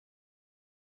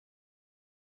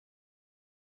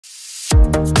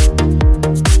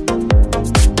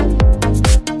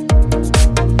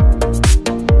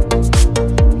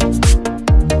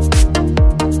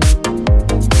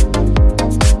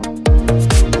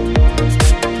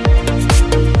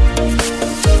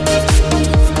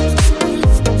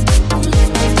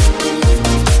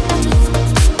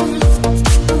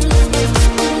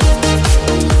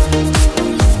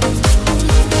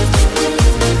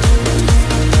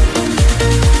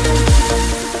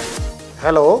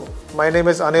Hello, my name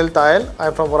is Anil Tayal. I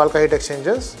am from Voralka Heat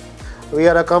Exchangers. We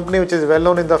are a company which is well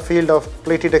known in the field of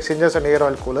plate heat exchangers and air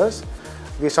oil coolers.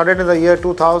 We started in the year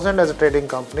 2000 as a trading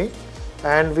company,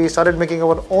 and we started making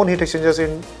our own heat exchangers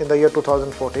in the year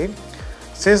 2014.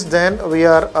 Since then, we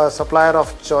are a supplier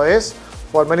of choice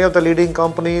for many of the leading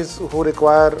companies who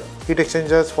require heat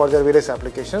exchangers for their various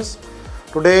applications.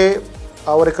 Today,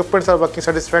 our equipments are working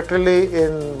satisfactorily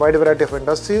in wide variety of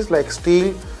industries like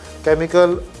steel,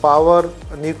 chemical, power,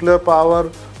 nuclear power,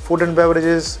 food and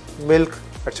beverages, milk,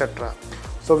 etc.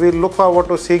 So we look forward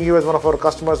to seeing you as one of our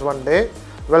customers one day.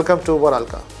 Welcome to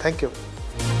Voralka. Thank you.